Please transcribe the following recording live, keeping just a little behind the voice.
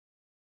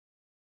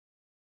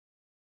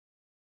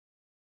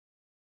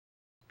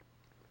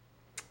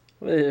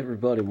Hey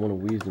everybody, One of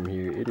Wisdom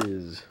here. It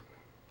is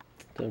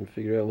time to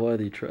figure out why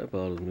the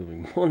tripod is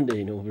moving.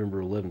 Monday,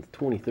 November 11th,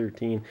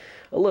 2013.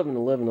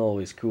 11/11,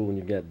 always cool when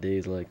you've got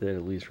days like that,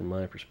 at least from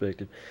my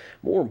perspective.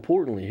 More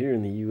importantly, here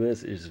in the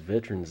U.S. is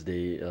Veterans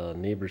Day.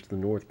 Neighbors to the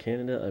north,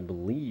 Canada, I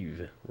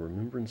believe,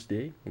 Remembrance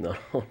Day. Not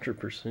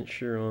 100%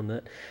 sure on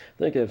that. I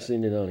think I've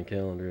seen it on a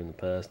calendar in the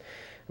past.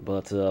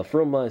 But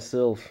from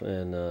myself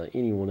and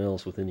anyone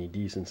else with any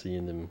decency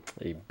in them,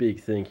 a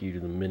big thank you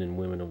to the men and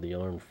women of the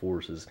armed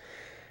forces.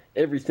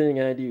 Everything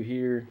I do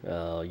here,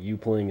 you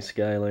playing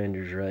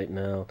Skylanders right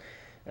now,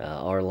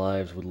 our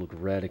lives would look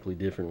radically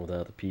different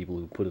without the people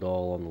who put it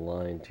all on the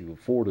line to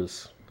afford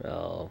us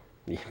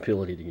the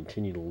ability to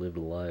continue to live the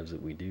lives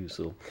that we do.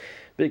 So,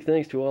 big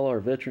thanks to all our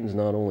veterans,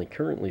 not only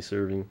currently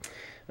serving,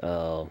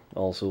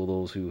 also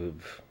those who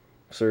have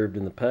served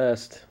in the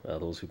past,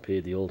 those who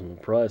paid the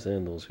ultimate price,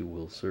 and those who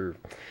will serve.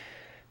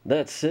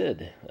 That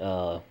said,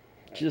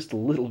 just a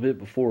little bit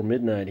before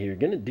midnight here,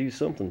 gonna do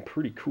something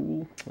pretty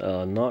cool.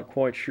 Not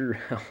quite sure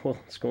how well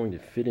it's going to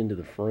fit into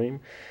the frame.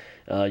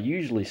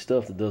 Usually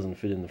stuff that doesn't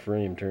fit in the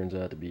frame turns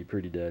out to be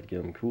pretty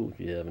dadgum cool, if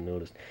you haven't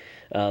noticed.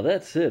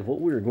 That said,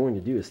 what we're going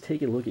to do is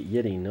take a look at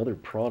yet another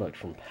product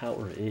from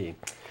PowerA.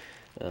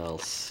 I'll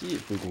see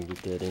if we can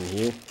get that in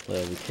here.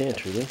 We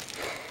can't really.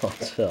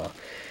 But,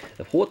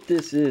 what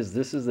this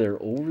is their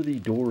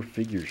over-the-door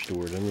figure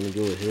storage. I'm going to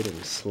go ahead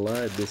and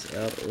slide this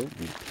out of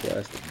the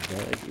plastic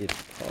bag if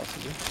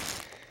possible.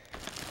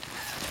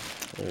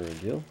 There we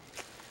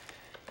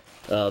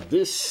go.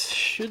 This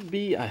should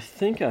be, I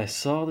think I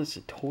saw this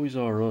at Toys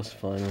R Us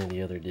finally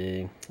the other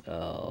day.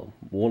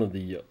 One of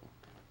the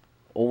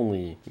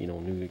only,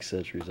 new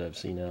accessories I've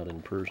seen out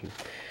in person.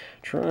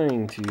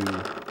 Trying to,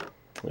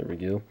 there we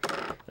go.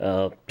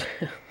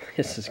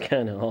 This is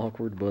kind of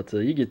awkward, but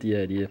you get the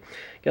idea.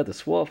 Got the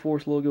Swap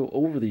Force logo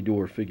over the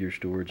door figure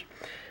storage.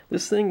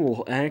 This thing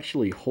will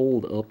actually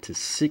hold up to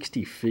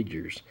 60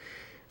 figures.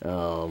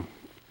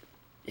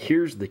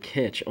 Here's the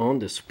catch. On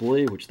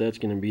display, which that's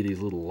going to be these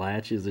little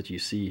latches that you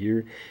see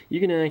here, you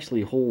can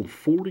actually hold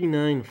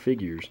 49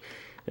 figures.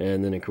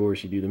 And then, of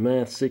course, you do the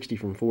math. 60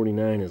 from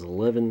 49 is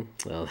 11.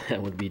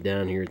 That would be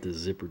down here at the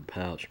zippered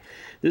pouch.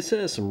 This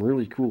has some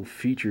really cool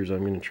features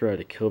I'm going to try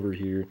to cover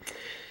here.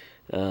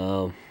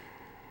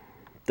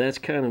 That's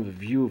kind of a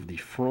view of the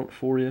front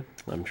for you.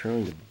 I'm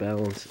trying to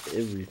balance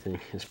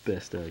everything as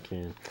best I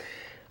can.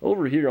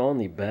 Over here on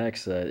the back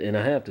side, and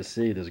I have to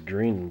say this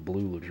green and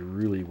blue looks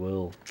really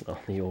well on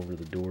the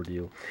over-the-door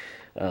deal.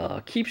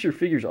 Keeps your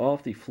figures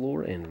off the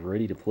floor and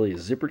ready to play.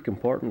 Zippered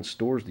compartment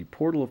stores the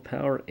portal of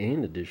power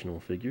and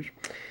additional figures.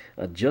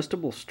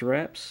 Adjustable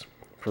straps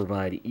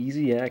provide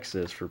easy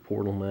access for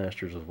portal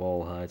masters of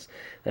all heights.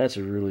 That's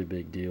a really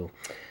big deal.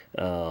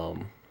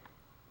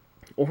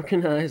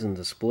 Organize and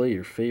display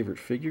your favorite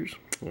figures.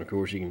 And of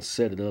course, you can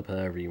set it up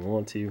however you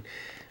want to.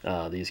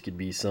 These could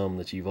be some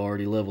that you've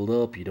already leveled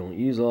up, you don't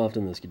use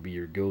often. This could be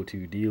your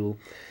go-to deal.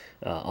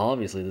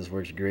 Obviously, this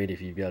works great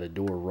if you've got a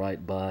door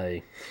right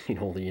by,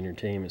 the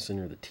entertainment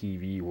center, the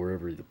TV,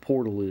 wherever the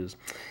portal is.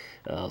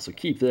 So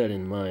keep that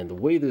in mind. The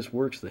way this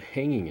works, the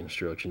hanging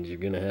instructions, you're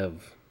going to have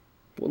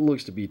what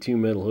looks to be two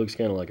metal hooks,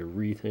 kind of like a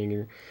wreath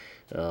hanger,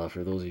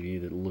 for those of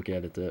you that look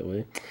at it that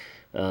way.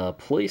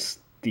 Place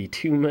the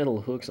two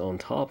metal hooks on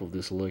top of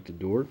this selected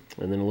door,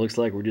 and then it looks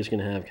like we're just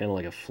going to have kind of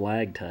like a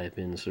flag type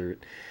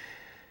insert.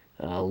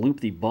 Loop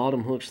the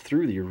bottom hooks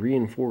through the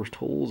reinforced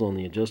holes on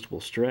the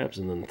adjustable straps,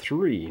 and then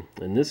three,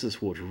 and this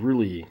is what's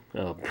really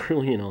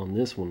brilliant on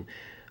this one.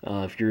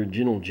 If you're a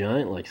gentle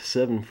giant like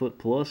 7 foot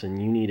plus and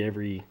you need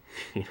every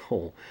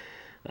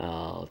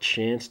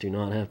chance to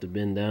not have to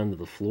bend down to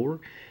the floor,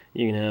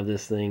 you can have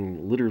this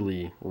thing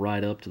literally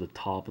right up to the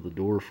top of the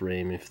door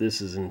frame. If this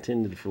is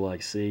intended for,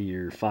 like, say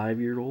your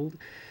 5-year-old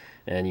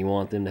and you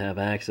want them to have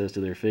access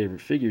to their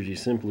favorite figures, you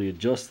simply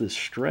adjust this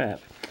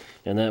strap,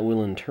 and that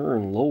will in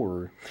turn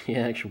lower the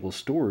actual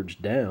storage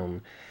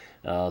down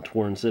to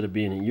where instead of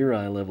being at your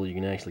eye level, you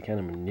can actually kind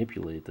of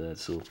manipulate that.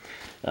 So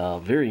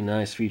very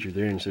nice feature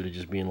there, instead of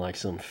just being like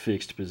some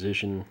fixed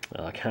position,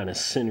 kind of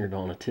centered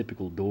on a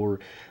typical door.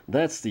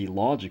 That's the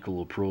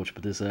logical approach,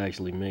 but this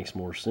actually makes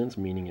more sense,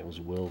 meaning it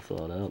was well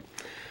thought out.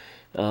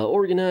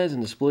 Organize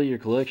and display your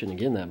collection.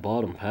 Again, that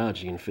bottom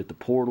pouch, you can fit the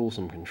portal,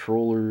 some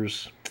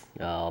controllers,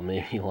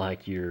 maybe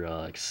like your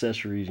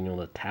accessories,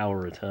 the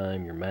Tower of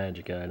Time, your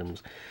magic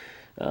items,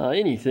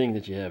 anything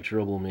that you have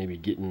trouble maybe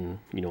getting,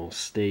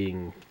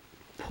 staying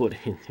put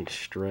in these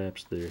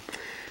straps there.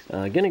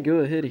 Gonna go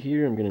ahead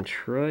here. I'm gonna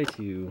try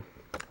to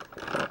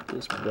pop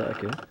this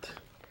back out.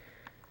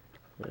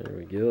 There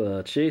we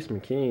go. Chase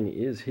McCain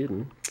is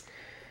hidden.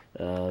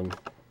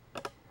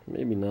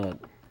 Maybe not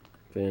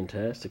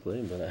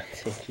fantastically, but I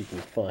think you can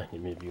find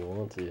him if you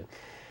want to.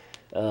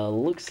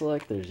 Looks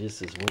like there's just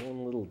this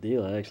one little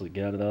deal. I actually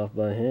got it off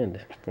by hand.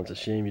 It's a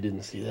shame you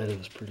didn't see that. It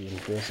was pretty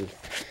impressive.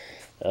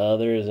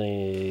 There is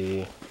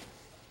a...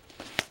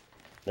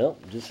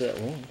 Nope, just that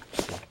one.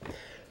 So,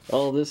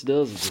 all this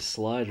does is just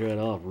slides right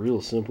off.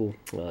 Real simple.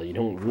 You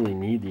don't really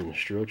need the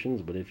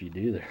instructions, but if you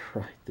do, they're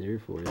right there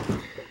for you.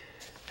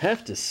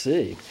 Have to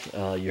say,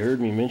 you heard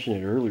me mention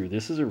it earlier,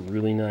 this is a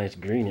really nice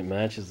green. It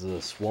matches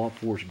the Swap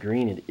Force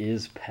green. It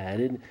is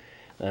padded.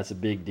 That's a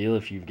big deal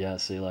if you've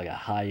got, say, like a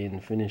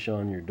high-end finish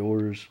on your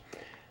doors.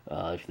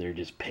 If they're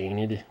just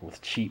painted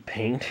with cheap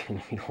paint and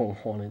you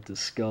don't want it to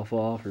scuff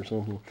off or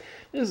something,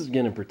 this is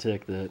going to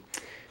protect that.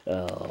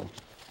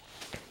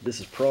 This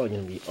is probably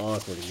going to be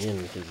awkward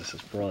again because this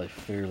is probably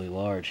fairly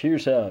large.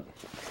 Here's how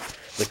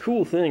the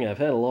cool thing, I've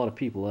had a lot of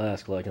people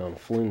ask, like on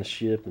Flynn's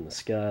ship and the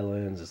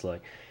Skylanders, it's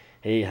like,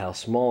 hey, how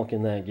small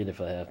can that get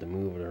if I have to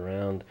move it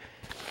around?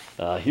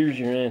 Here's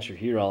your answer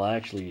here. I'll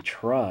actually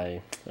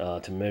try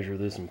to measure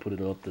this and put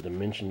it up the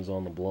dimensions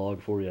on the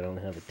blog for you. I don't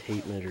have a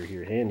tape measure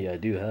here handy. I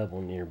do have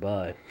one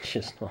nearby,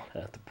 just not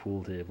at the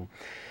pool table.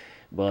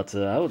 But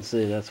I would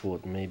say that's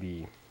what,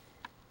 maybe,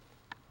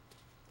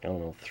 I don't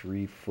know,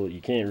 3 foot.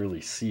 You can't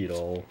really see it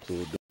all.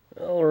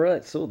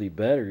 Alright, so the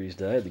batteries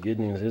died. The good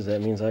news is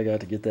that means I got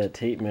to get that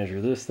tape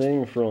measure. This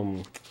thing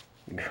from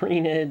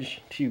green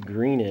edge to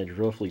green edge,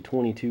 roughly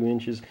 22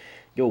 inches.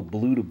 Go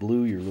blue to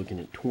blue, you're looking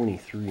at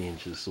 23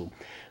 inches. So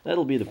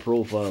that'll be the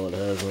profile it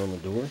has on the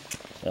door.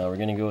 We're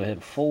going to go ahead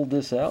and fold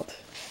this out,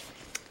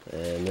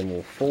 and then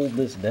we'll fold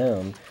this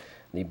down.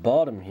 The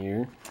bottom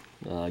here,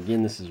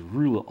 again, this is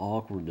really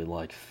awkward to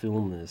like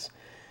film this.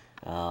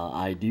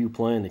 I do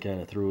plan to kind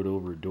of throw it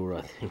over a door.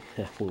 I think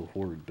that will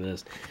work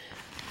best.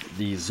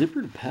 The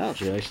zippered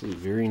pouch actually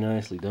very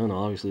nicely done.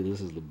 Obviously, this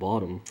is the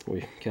bottom.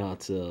 We've got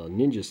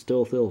Ninja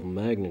Stealth Elf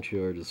Magna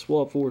Charge, the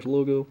Swap Force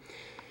logo.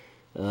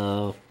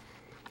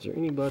 Is there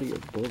anybody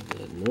above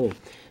that? No.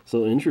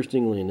 So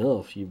interestingly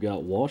enough, you've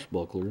got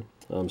Washbuckler.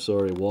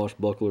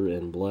 Washbuckler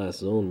and Blast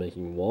Zone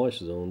making Wash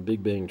Zone.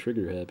 Big Bang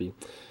Trigger happy.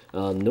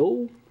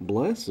 No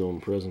Blast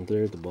Zone present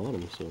there at the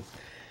bottom. So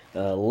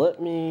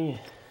let me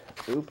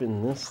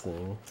open this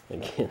thing.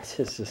 Again,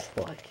 this is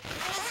like,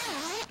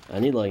 I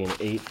need like an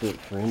 8-foot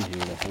friend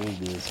here to hold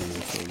this.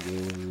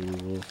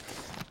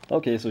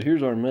 Okay, so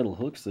here's our metal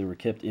hooks. They were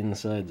kept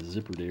inside the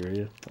zippered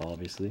area,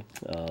 obviously.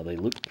 They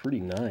look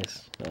pretty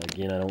nice.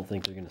 Again, I don't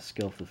think they're going to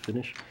scuff the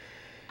finish.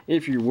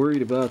 If you're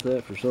worried about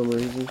that for some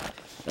reason,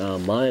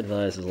 my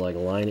advice is like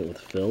line it with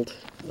felt,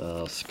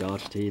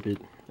 scotch tape it.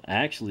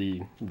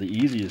 Actually, the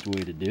easiest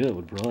way to do it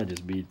would probably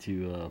just be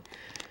to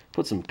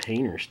put some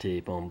painter's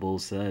tape on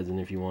both sides, and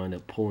if you wind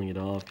up pulling it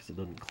off because it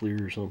doesn't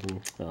clear or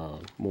something,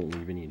 won't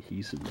leave any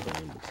adhesive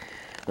behind.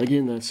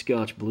 Again, that's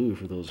Scotch Blue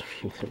for those of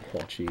you that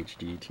watch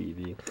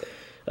HGTV.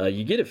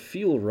 You get a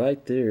feel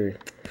right there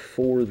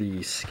for the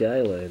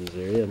Skylanders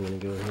area. I'm going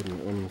to go ahead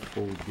and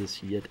unfold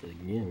this yet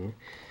again.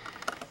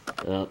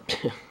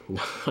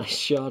 Nice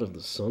shot of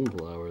the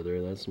sunflower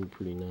there. That's some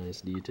pretty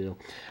nice detail.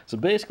 So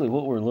basically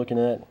what we're looking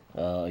at,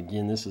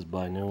 again, this is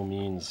by no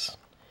means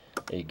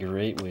a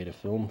great way to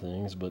film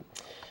things, but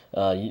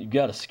you've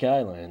got a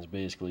Skylanders,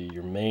 basically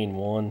your main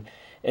one.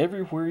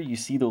 Everywhere you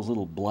see those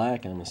little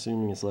black, I'm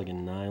assuming it's like a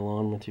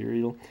nylon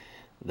material,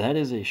 that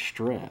is a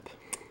strap.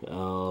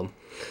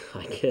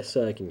 I guess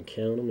I can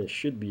count them. It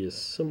should be a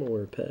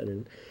similar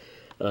pattern.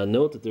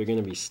 Note that they're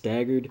going to be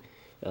staggered,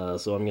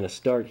 so I'm going to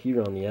start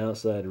here on the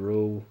outside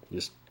row.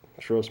 Just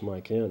trust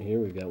my count here.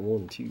 We've got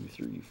 1, 2,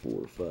 3,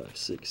 4, 5,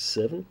 6,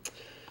 7,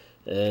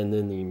 and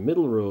then the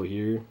middle row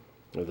here,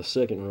 or the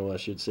second row I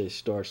should say,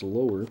 starts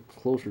lower,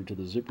 closer to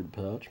the zippered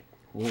pouch.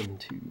 1,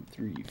 2,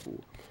 3, 4.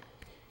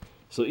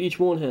 So each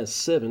one has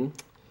 7,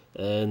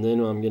 and then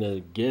I'm going to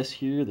guess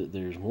here that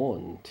there's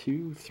 1,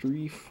 2,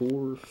 3,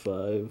 4,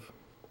 5,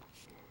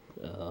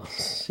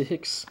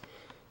 6,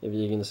 if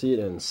you can see it,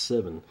 and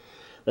 7.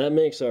 That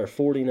makes our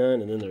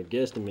 49, and then they're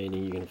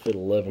guesstimating you can fit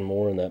 11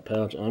 more in that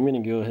pouch. I'm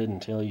going to go ahead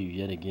and tell you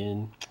yet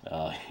again,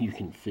 you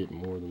can fit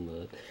more than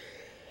that.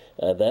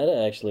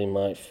 That actually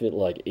might fit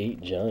like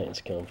 8 giants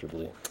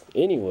comfortably.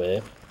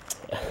 Anyway,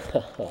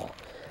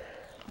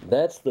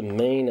 that's the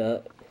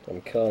main... I'm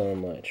caught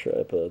on my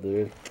tripod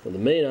there. The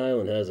main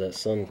island has that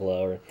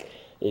sunflower.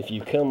 If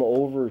you come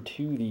over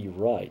to the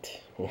right,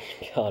 we've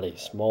got a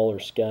smaller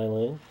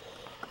Skyland.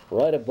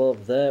 Right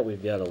above that,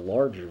 we've got a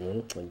larger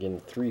one. Again,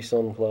 3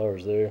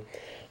 sunflowers there.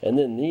 And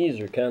then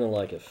these are kind of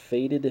like a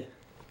faded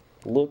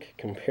look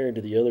compared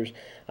to the others.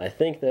 I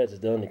think that's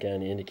done to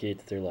kind of indicate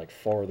that they're like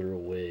farther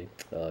away,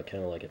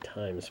 kind of like a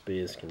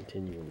time-space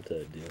continuum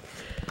type deal.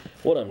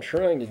 What I'm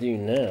trying to do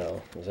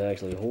now is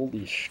actually hold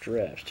these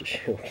straps to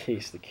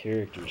showcase the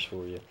characters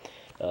for you.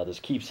 This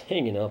keeps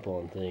hanging up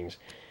on things.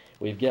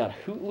 We've got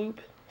Hoot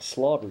Loop,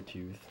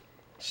 Slobbertooth,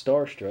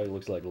 Starstrike,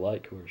 looks like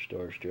Lightcore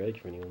Starstrike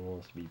if anyone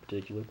wants to be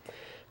particular.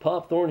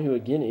 Popthorn, who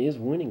again is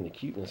winning the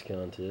cuteness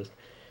contest.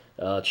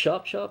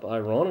 Chop Chop,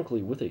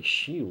 ironically, with a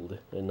shield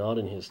and not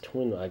in his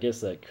twin. I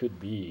guess that could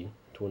be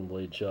Twin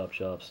Blade Chop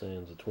Chop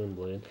sans a Twin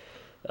Blade.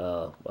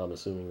 I'm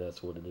assuming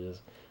that's what it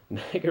is.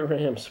 Mega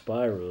Ram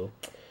Spyro.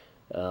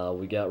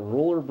 We got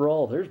Roller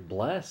Brawl. There's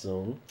Blast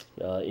Zone.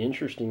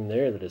 Interesting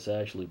there that it's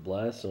actually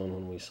Blast Zone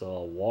when we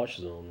saw Wash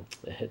Zone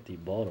at the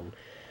bottom.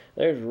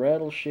 There's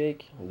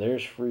Rattleshake.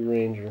 There's Free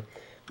Ranger.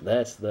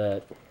 That's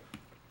that.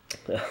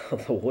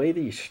 The way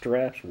these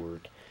straps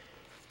work,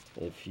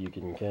 if you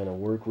can kind of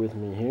work with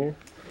me here,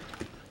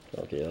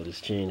 Okay, I'll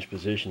just change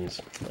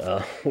positions.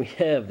 We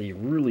have the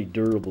really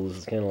durable, this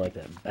is kind of like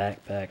that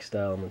backpack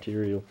style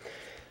material.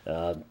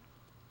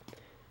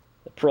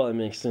 It probably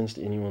makes sense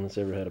to anyone that's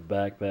ever had a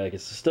backpack.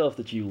 It's the stuff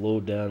that you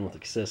load down with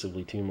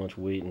excessively too much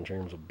weight in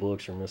terms of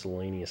books or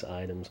miscellaneous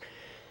items.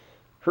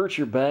 Hurts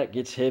your back,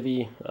 gets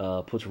heavy,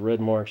 puts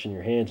red marks in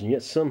your hands, and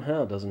yet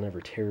somehow doesn't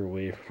ever tear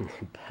away from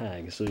the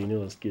bag, so you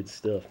know it's good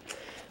stuff.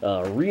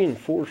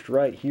 Reinforced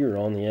right here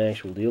on the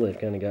actual deal. They've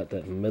kind of got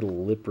that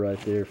metal lip right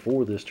there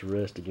for this to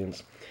rest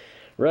against.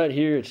 Right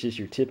here, it's just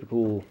your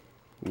typical,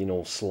 you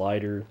know,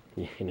 slider.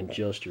 You can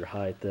adjust your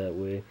height that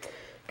way.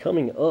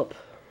 Coming up,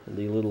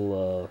 the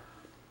little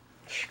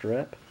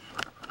strap.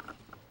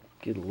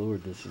 Good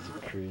lord, this is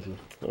crazy.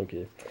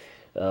 Okay.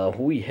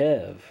 We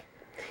have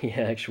the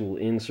actual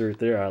insert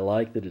there. I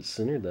like that it's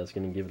centered. That's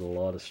going to give it a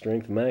lot of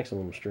strength,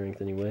 maximum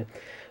strength anyway.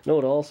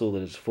 Note also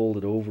that it's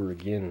folded over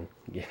again,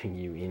 giving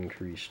you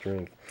increased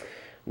strength.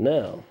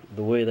 Now,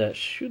 the way that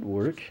should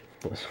work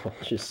is I'll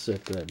just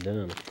set that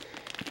down.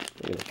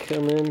 I'm going to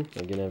come in.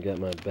 Again, I've got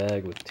my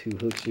bag with two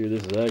hooks here.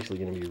 This is actually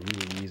going to be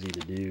really easy to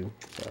do.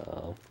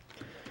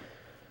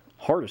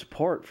 Hardest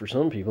part for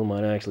some people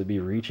might actually be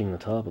reaching the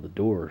top of the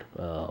door.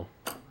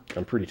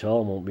 I'm pretty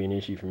tall, won't be an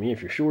issue for me.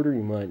 If you're shorter,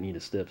 you might need a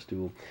step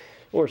stool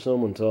or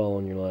someone tall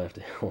in your life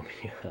to help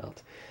you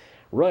out.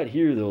 Right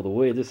here, though, the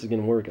way this is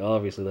going to work,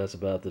 obviously that's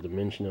about the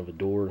dimension of a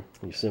door.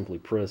 You simply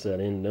press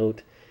that in.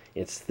 Note,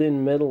 it's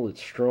thin metal,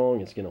 it's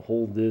strong, it's going to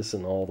hold this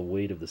and all the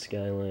weight of the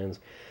Skylanders.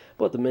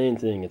 But the main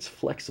thing, it's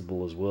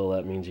flexible as well.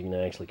 That means you can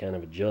actually kind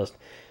of adjust.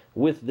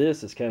 With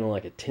this, it's kind of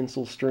like a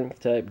tensile strength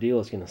type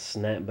deal. It's going to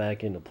snap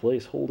back into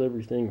place, hold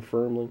everything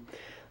firmly.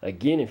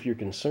 Again, if you're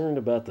concerned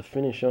about the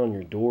finish on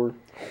your door,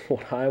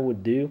 what I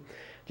would do,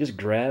 just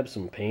grab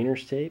some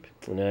painter's tape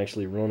and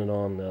actually run it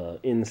on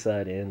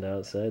inside and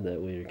outside.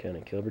 That way you're kind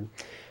of covered.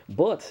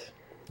 But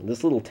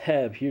this little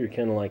tab here,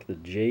 kind of like the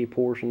J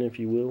portion, if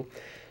you will,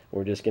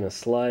 we're just going to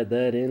slide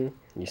that in.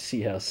 You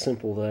see how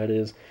simple that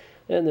is.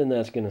 And then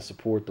that's going to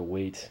support the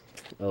weight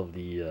of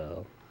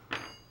the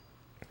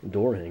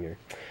door hanger.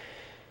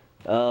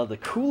 The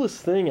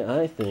coolest thing,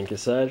 I think,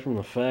 aside from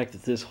the fact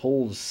that this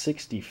holds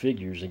 60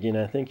 figures, again,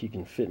 I think you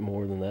can fit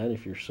more than that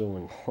if you're so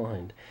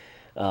inclined.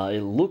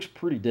 It looks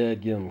pretty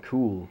dadgum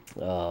cool.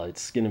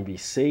 It's going to be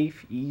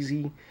safe,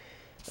 easy.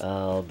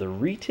 The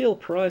retail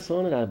price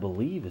on it, I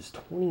believe, is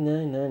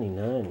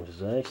 $29.99, which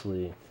is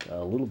actually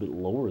a little bit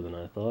lower than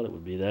I thought it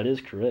would be. That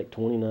is correct,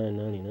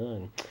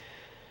 $29.99.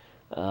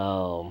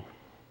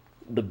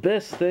 The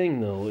best thing,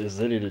 though, is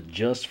that it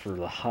adjusts for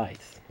the height.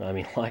 I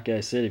mean, like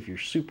I said, if you're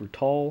super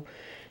tall,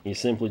 you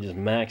simply just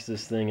max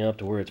this thing up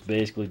to where it's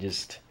basically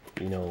just,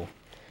 you know,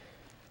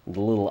 the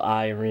little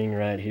eye ring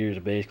right here is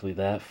basically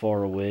that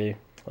far away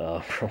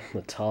from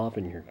the top,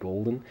 and you're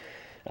golden.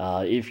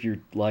 If you're,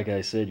 like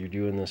I said, you're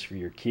doing this for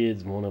your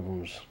kids, one of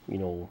them's, you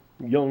know,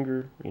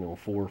 younger, you know,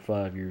 4 or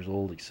 5 years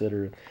old,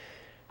 etc.,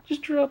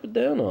 just drop it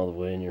down all the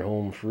way and you're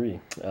home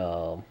free.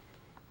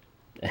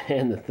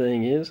 And the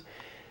thing is,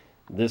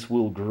 this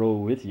will grow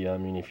with you. I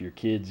mean, if your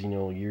kids, you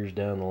know, years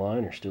down the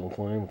line are still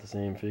playing with the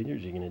same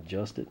figures, you can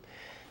adjust it.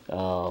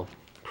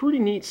 Pretty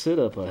neat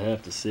setup, I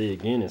have to say.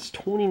 Again, it's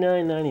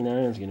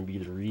 $29.99 is going to be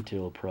the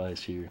retail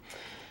price here.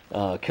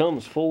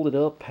 Comes folded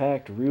up,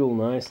 packed real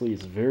nicely.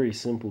 It's very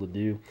simple to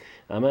do.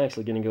 I'm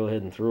actually going to go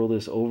ahead and throw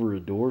this over a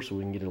door so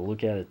we can get a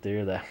look at it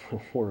there. That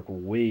will work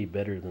way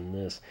better than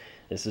this.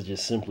 This is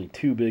just simply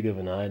too big of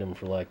an item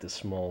for like the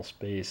small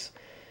space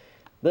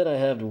that I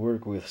have to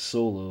work with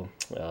solo.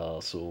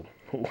 So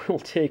we'll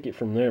take it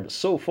from there. But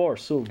so far,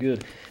 so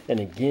good. And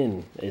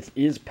again, it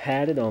is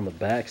padded on the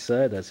back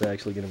side. That's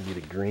actually going to be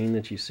the green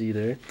that you see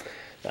there.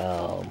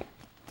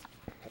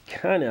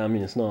 Kind of, I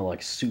mean, it's not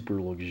like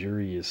super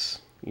luxurious,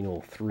 you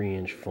know,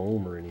 3-inch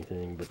foam or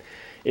anything, but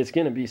it's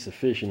going to be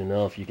sufficient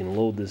enough. You can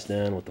load this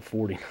down with the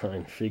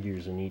 49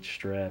 figures in each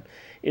strap.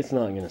 It's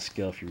not going to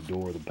scuff your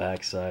door. The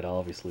back side,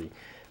 obviously,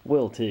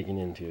 well taken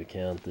into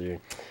account there.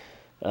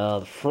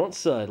 The front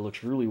side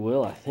looks really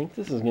well. I think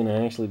this is going to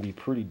actually be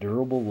pretty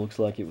durable. Looks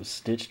like it was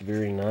stitched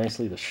very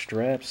nicely. The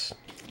straps,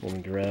 let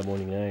me grab one,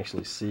 you can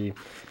actually see.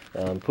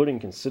 I'm putting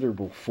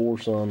considerable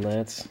force on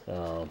that.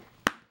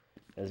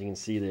 As you can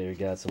see there,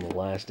 got some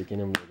elastic in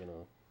them. They're going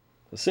to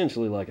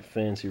essentially like a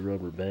fancy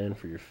rubber band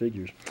for your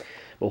figures.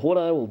 But what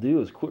I will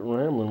do is quit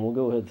rambling. We'll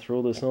go ahead and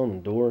throw this on the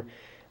door.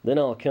 Then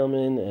I'll come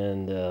in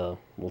and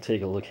we'll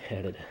take a look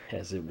at it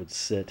as it would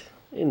sit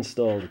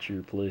installed at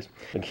your place.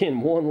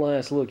 Again, one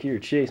last look here.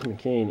 Chase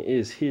McCain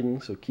is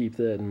hidden, so keep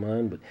that in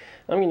mind. But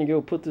I'm going to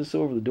go put this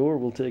over the door.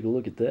 We'll take a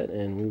look at that,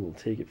 and we will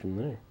take it from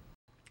there.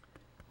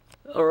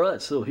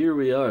 Alright, so here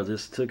we are.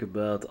 This took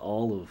about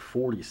all of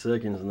 40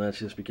 seconds, and that's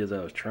just because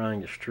I was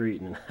trying to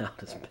straighten it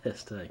out as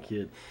best I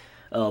could.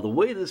 The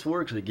way this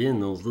works,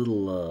 again, those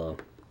little,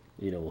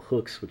 you know,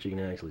 hooks, which you can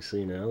actually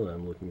see now that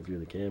I'm looking through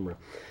the camera,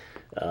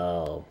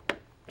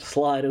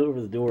 slide over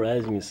the door.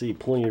 As you can see,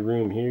 plenty of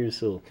room here,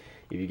 so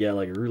if you got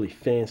like a really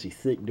fancy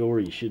thick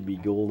door, you should be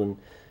golden.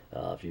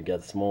 If you've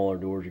got smaller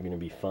doors, you're going to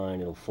be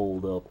fine. It'll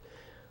fold up.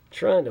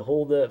 Trying to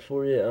hold that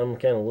for you. I'm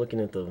kind of looking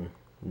at the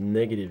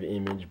negative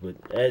image, but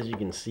as you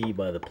can see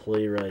by the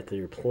play right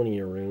there, plenty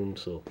of room.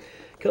 So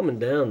coming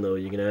down though,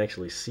 you can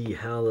actually see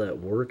how that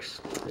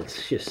works.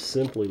 It's just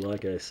simply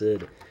like I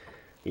said,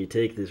 you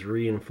take this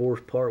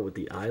reinforced part with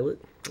the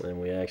eyelet,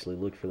 and we actually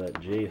look for that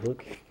J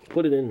hook,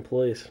 put it in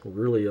place.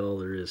 Really all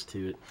there is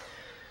to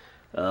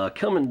it.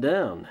 Coming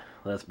down,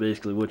 that's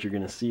basically what you're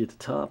going to see at the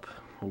top.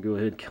 I'll go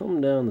ahead,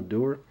 come down the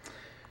door.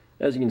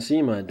 As you can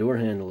see, my door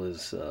handle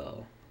is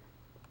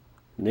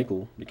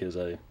nickel because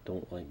I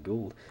don't like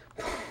gold.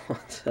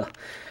 But,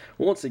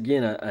 once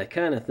again, I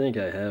kind of think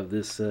I have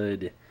this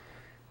side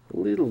a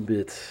little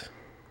bit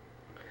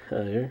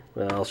higher.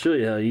 I'll show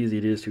you how easy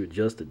it is to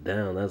adjust it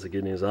down. That's the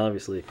good news.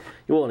 Obviously,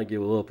 you want to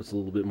go up. It's a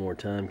little bit more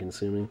time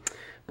consuming,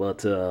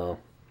 but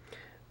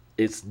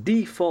it's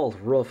default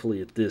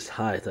roughly at this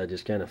height. I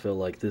just kind of felt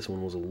like this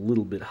one was a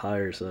little bit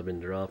higher, so I've been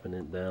dropping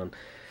it down.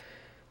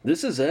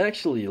 This is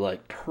actually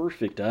like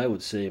perfect, I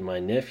would say. My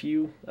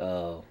nephew,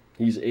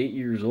 he's 8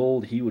 years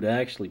old. He would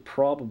actually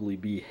probably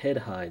be head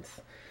height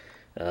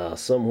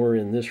somewhere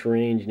in this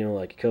range, you know,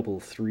 like a couple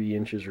of 3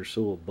 inches or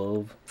so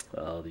above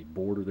the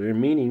border there,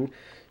 meaning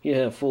you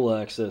have full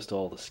access to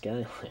all the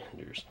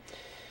Skylanders.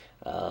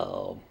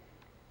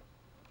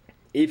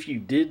 If you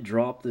did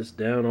drop this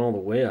down all the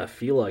way, I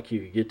feel like you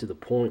could get to the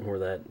point where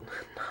that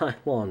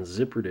nylon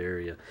zippered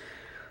area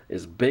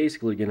is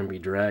basically going to be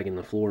dragging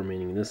the floor,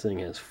 meaning this thing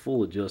has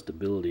full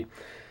adjustability.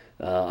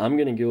 I'm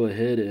going to go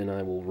ahead and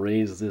I will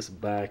raise this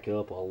back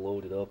up. I'll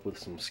load it up with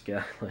some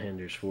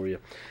Skylanders for you.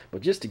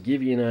 But just to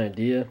give you an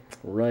idea,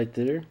 right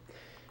there,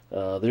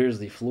 there's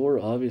the floor,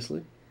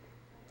 obviously.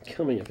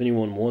 Coming, if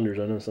anyone wonders,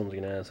 I know someone's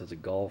going to ask, it's a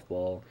golf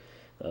ball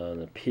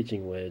and a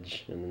pitching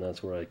wedge, and then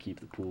that's where I keep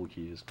the pool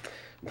cues.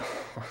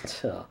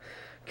 But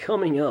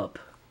coming up,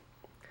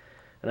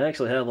 and I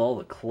actually have all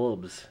the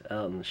clubs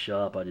out in the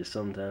shop.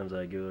 Sometimes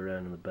I go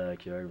around in the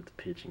backyard with the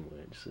pitching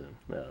wedge. So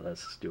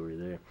that's the story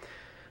there.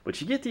 But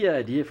you get the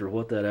idea for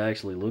what that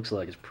actually looks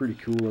like. It's pretty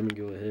cool. Let me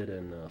go ahead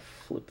and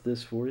flip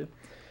this for you.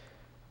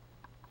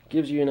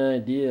 Gives you an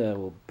idea. I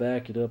will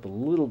back it up a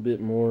little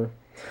bit more.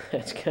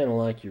 That's kind of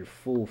like your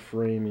full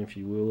frame, if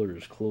you will, or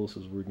as close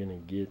as we're going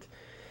to get.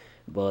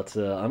 But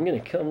I'm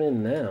going to come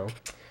in now.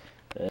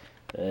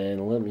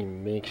 And let me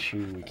make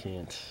sure we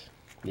can't...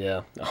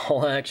 Yeah,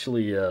 I'll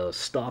actually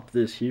stop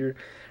this here,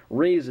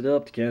 raise it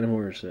up to kind of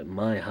where it's at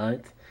my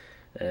height,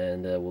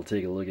 and we'll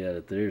take a look at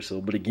it there. So,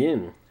 but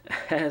again,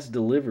 as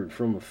delivered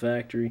from the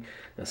factory,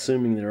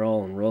 assuming they're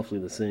all in roughly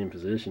the same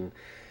position,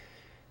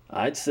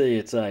 I'd say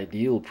it's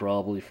ideal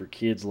probably for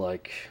kids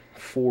like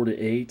 4 to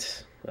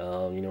 8.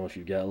 You know, if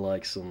you've got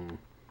like some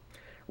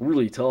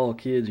really tall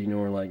kids, you know,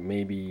 or like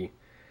maybe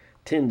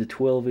 10 to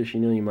 12-ish, you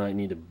know, you might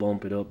need to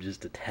bump it up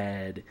just a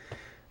tad.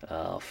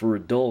 For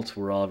adults,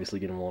 we're obviously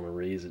going to want to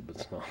raise it, but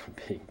it's not a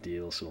big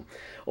deal. So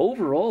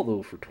overall,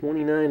 though, for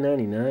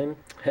 $29.99,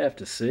 I have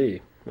to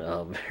say,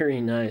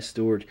 very nice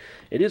storage.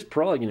 It is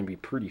probably going to be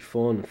pretty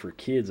fun for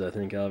kids. I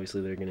think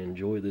obviously they're going to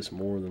enjoy this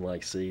more than,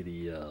 like, say, the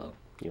you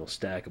know,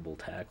 stackable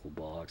tackle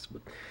box.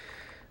 But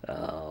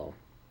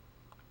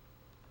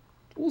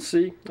we'll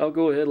see. I'll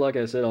go ahead, like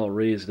I said, I'll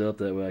raise it up.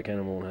 That way I kind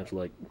of won't have to,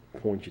 like,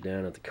 point you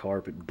down at the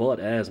carpet. But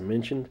as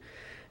mentioned,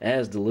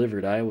 as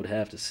delivered, I would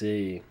have to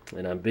say,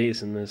 and I'm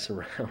basing this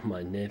around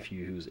my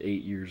nephew who's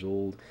 8 years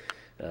old,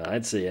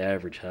 I'd say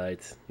average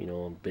height, you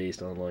know,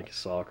 based on like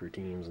soccer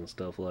teams and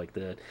stuff like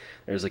that.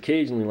 There's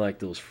occasionally like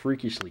those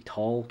freakishly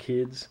tall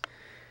kids,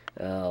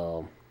 you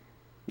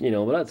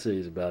know, but I'd say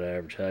he's about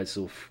average height.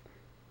 So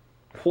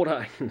what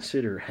I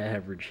consider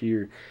average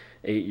here,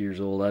 8 years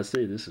old, I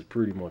say this is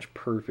pretty much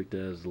perfect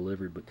as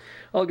delivered. But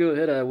I'll go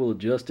ahead, I will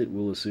adjust it.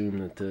 We'll assume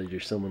that you're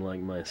someone like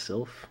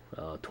myself,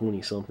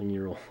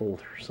 20-something-year-old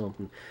or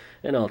something,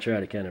 and I'll try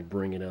to kind of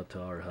bring it up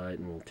to our height,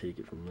 and we'll take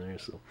it from there.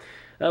 So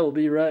I will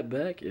be right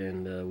back,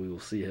 and we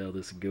will see how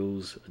this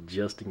goes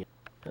adjusting it.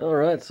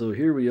 Alright, so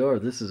here we are.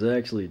 This is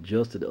actually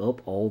adjusted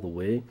up all the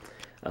way.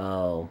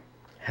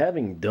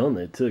 Having done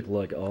it took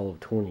like all of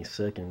 20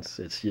 seconds.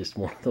 It's just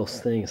one of those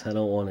things. I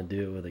don't want to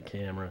do it with a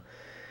camera.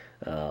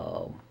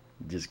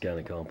 Just kind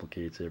of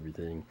complicates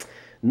everything.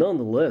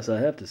 Nonetheless, I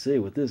have to say,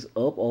 with this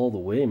up all the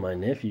way, my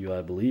nephew,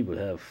 I believe, would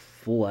have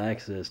full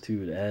access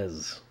to it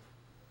as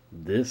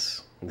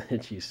this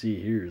that you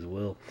see here as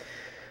well.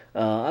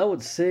 I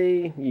would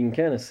say you can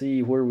kind of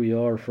see where we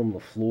are from the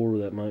floor.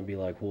 That might be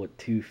like, what,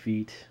 2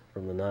 feet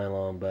from the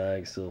nylon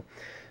bag. So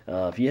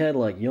if you had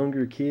like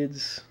younger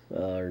kids,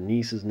 or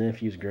nieces,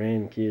 nephews,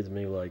 grandkids,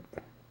 maybe like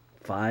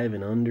 5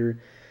 and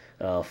under,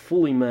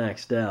 fully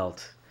maxed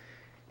out,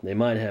 they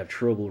might have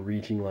trouble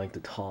reaching like the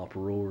top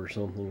row or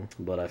something.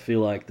 But I feel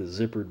like the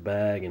zippered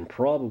bag and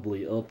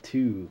probably up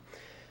to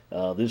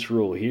this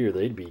row here,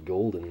 they'd be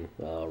golden.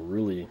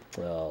 Really,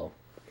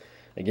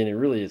 again,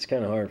 it's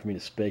kind of hard for me to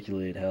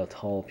speculate how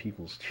tall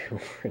people's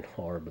children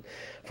are. But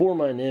for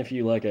my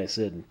nephew, like I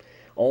said,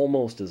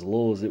 almost as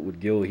low as it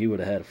would go, he would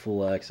have had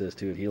full access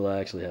to it. He'll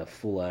actually have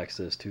full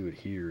access to it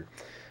here.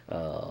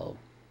 I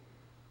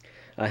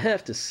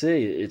have to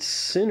say, it's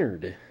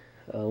centered.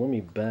 Let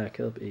me back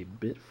up a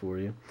bit for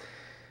you.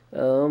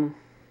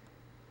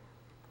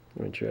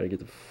 Let me try to get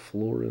the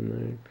floor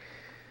in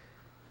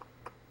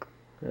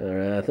there.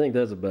 Alright, I think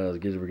that's about as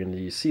good as we're going to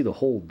do. You see the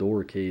whole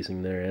door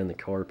casing there and the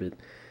carpet.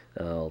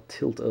 I'll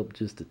tilt up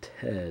just a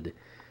tad.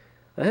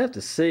 I have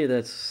to say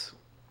that's,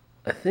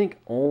 I think,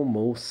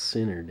 almost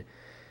centered.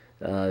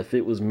 If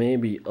it was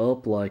maybe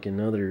up like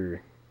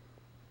another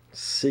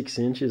 6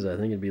 inches, I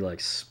think it'd be like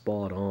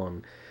spot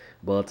on.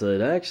 But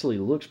it actually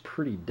looks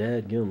pretty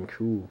dadgum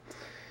cool.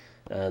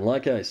 And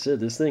like I said,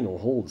 this thing will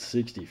hold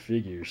 60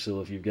 figures, so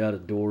if you've got a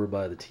door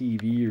by the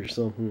TV or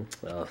something,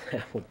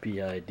 that would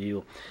be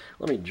ideal.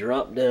 Let me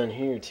drop down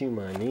here to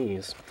my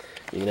knees.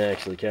 You can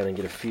actually kind of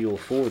get a feel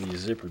for the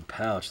zippered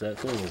pouch. That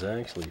thing is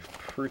actually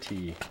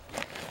pretty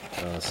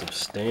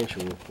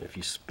substantial if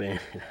you span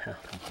it out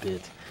a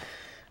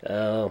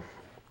bit.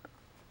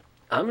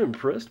 I'm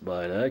impressed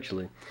by it,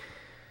 actually.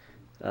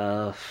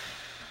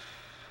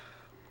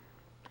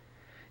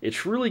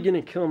 It's really going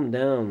to come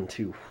down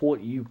to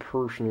what you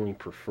personally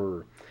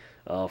prefer.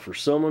 For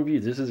some of you,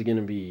 this is going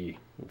to be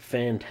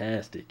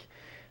fantastic.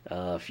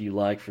 If you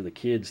like for the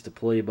kids to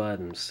play by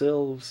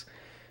themselves,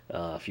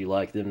 if you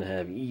like them to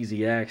have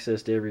easy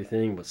access to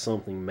everything, but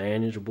something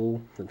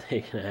manageable that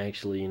they can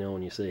actually,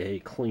 when you say, hey,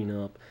 clean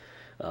up,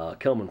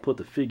 come and put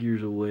the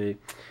figures away,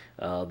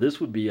 this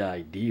would be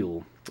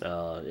ideal.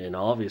 And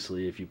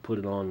obviously, if you put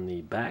it on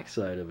the back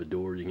side of a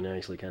door, you can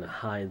actually kind of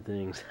hide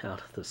things out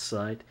of the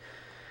sight.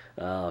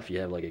 If you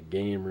have like a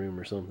game room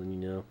or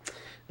something,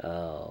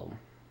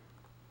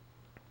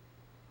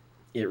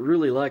 it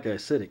really, like I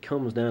said, it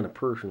comes down to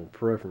personal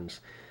preference.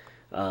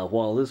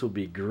 While this would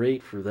be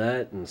great for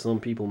that, and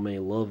some people may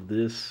love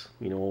this,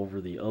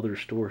 over the other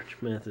storage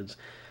methods,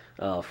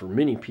 for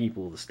many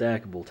people, the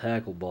stackable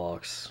tackle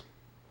box,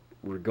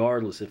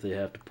 regardless if they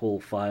have to pull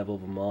 5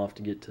 of them off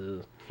to get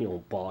to,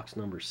 box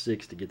number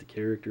 6 to get the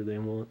character they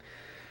want,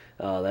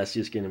 that's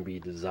just going to be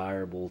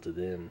desirable to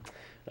them.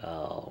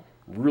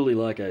 Really,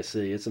 like I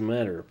say, it's a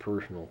matter of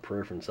personal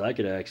preference. I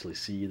could actually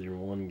see either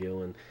one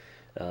going.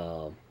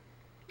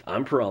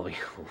 I'm probably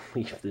going to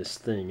leave this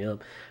thing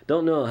up.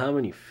 Don't know how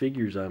many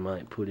figures I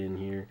might put in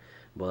here,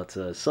 but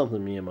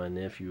something me and my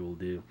nephew will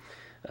do.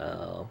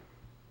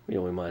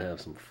 We might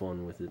have some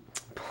fun with it.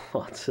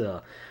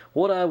 But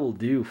what I will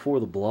do for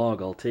the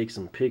blog, I'll take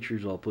some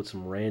pictures. I'll put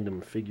some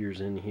random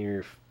figures in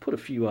here. Put a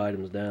few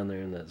items down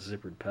there in that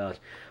zippered pouch.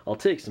 I'll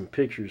take some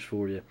pictures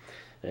for you.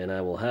 And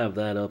I will have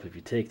that up. If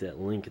you take that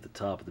link at the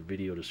top of the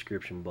video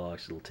description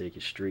box, it'll take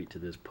you straight to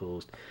this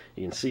post.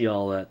 You can see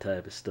all that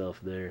type of stuff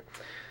there.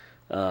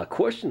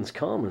 Questions,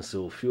 comments,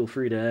 so feel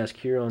free to ask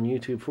here on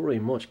YouTube. For a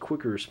much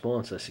quicker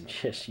response, I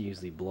suggest you use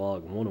the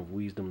blog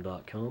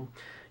oneofwisdom.com.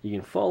 You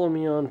can follow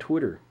me on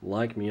Twitter,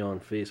 like me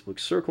on Facebook,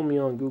 circle me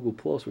on Google+,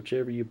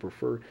 whichever you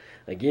prefer.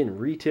 Again,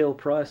 retail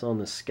price on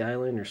the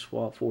Skylanders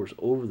Swap Force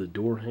over the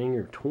door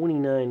hanger,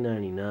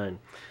 $29.99.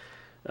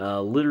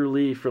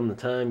 Literally from the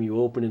time you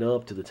open it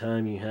up to the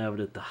time you have it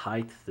at the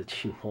height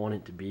that you want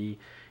it to be,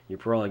 you're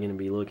probably going to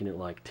be looking at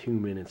like 2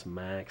 minutes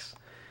max.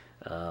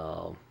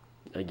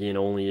 Again,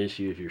 only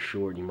issue if you're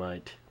short, you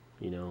might,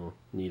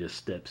 need a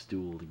step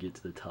stool to get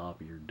to the top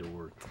of your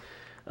door.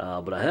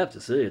 But I have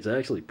to say, it's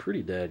actually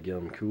pretty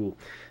dadgum cool.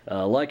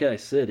 Like I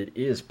said, it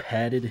is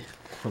padded.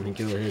 Let me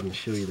go ahead and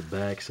show you the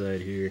back side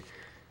here.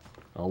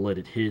 I'll let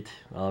it hit.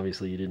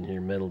 Obviously, you didn't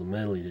hear metal to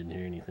metal. You didn't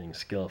hear anything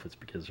scuff. It's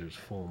because there's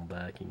foam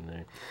backing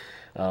there.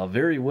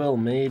 Very well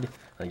made.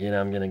 Again,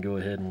 I'm going to go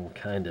ahead and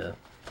kind of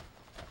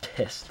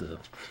test the,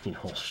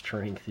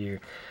 strength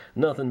here.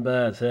 Nothing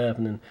bad's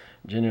happening.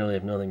 Generally,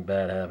 if nothing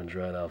bad happens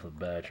right off the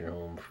bat, you're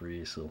home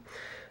free. So,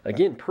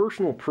 again,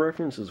 personal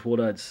preference is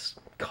what I'd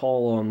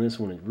call on this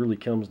one. It really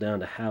comes down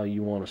to how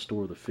you want to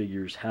store the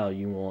figures, how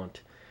you want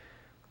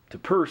to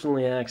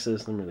personally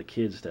access them or the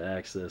kids to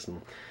access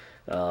them.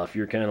 If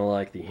you're kind of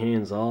like the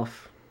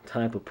hands-off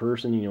type of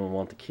person,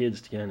 want the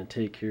kids to kind of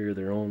take care of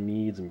their own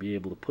needs and be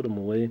able to put them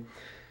away,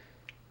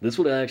 this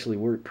would actually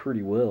work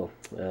pretty well.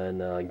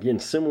 And again,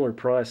 similar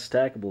price,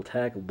 stackable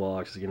tackle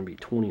box is going to be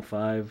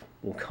 $25,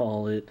 we'll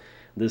call it.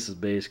 This is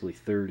basically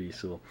 $30,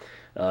 so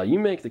you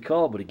make the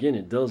call. But again,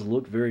 it does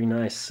look very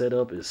nice.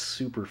 Setup is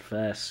super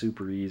fast,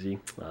 super easy.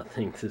 I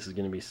think this is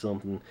going to be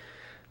something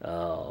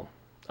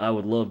I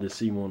would love to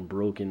see one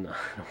broken. I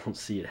don't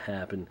see it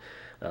happen,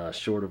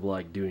 short of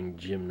like doing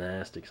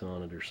gymnastics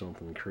on it or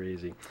something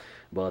crazy.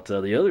 But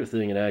the other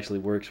thing, it actually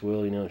works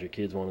well, if your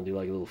kids want to do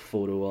like a little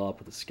photo op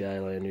with the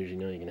Skylanders, you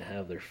can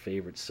have their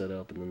favorite set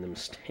up and then them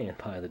stand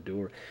by the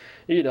door.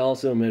 You could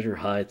also measure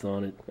height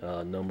on it,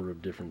 a number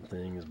of different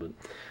things. But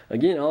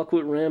again, I'll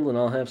quit rambling.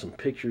 I'll have some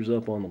pictures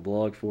up on the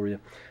blog for you.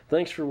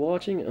 Thanks for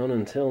watching, and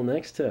until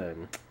next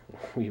time,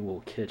 we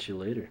will catch you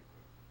later.